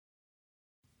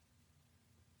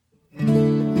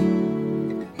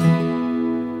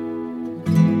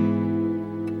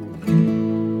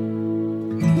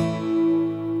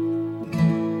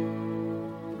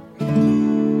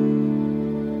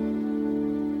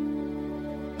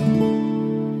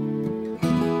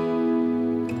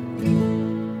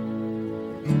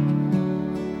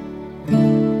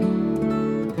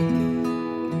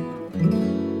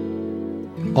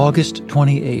August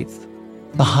 28th,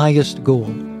 the highest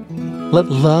goal. Let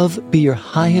love be your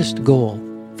highest goal.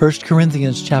 1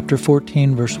 Corinthians chapter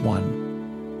 14, verse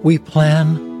 1. We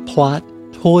plan, plot,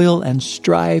 toil, and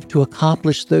strive to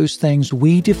accomplish those things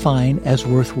we define as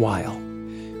worthwhile.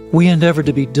 We endeavor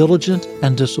to be diligent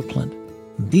and disciplined.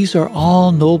 These are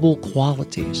all noble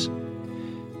qualities.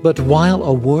 But while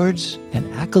awards and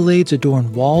accolades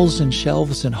adorn walls and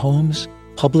shelves in homes,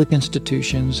 public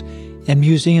institutions, and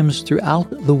museums throughout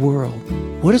the world,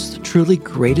 what is the truly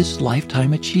greatest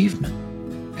lifetime achievement?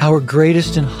 Our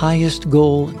greatest and highest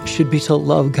goal should be to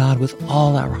love God with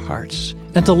all our hearts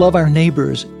and to love our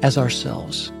neighbors as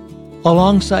ourselves.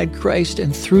 Alongside Christ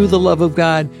and through the love of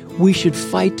God, we should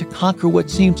fight to conquer what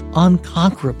seems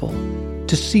unconquerable,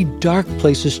 to see dark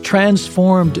places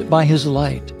transformed by His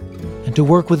light, and to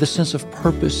work with a sense of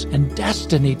purpose and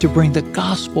destiny to bring the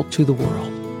gospel to the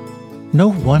world. No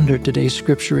wonder today's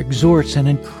scripture exhorts and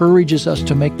encourages us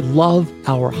to make love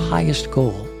our highest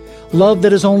goal, love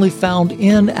that is only found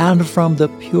in and from the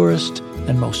purest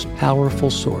and most powerful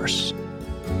source,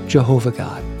 Jehovah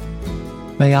God.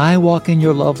 May I walk in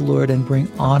your love, Lord, and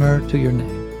bring honor to your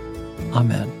name.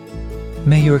 Amen.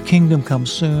 May your kingdom come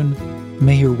soon.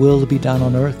 May your will be done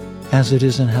on earth as it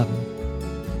is in heaven.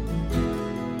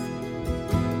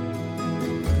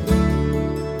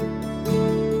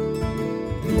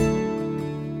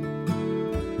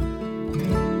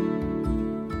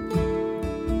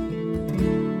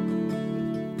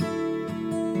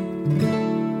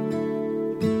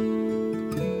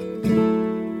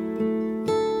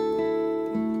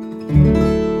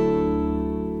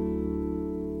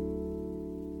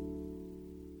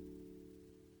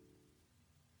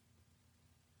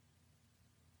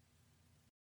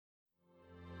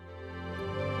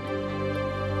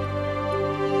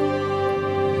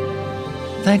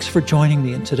 Thanks for joining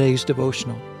me in today's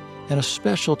devotional and a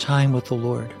special time with the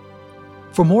Lord.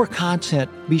 For more content,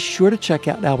 be sure to check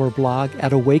out our blog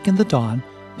at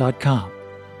awakenthedawn.com.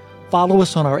 Follow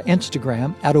us on our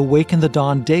Instagram at Awaken the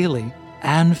Dawn Daily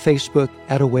and Facebook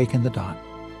at Awaken the Dawn.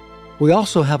 We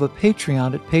also have a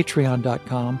Patreon at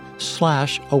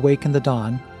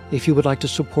patreon.com/awakenthedawn if you would like to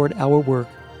support our work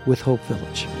with Hope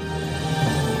Village.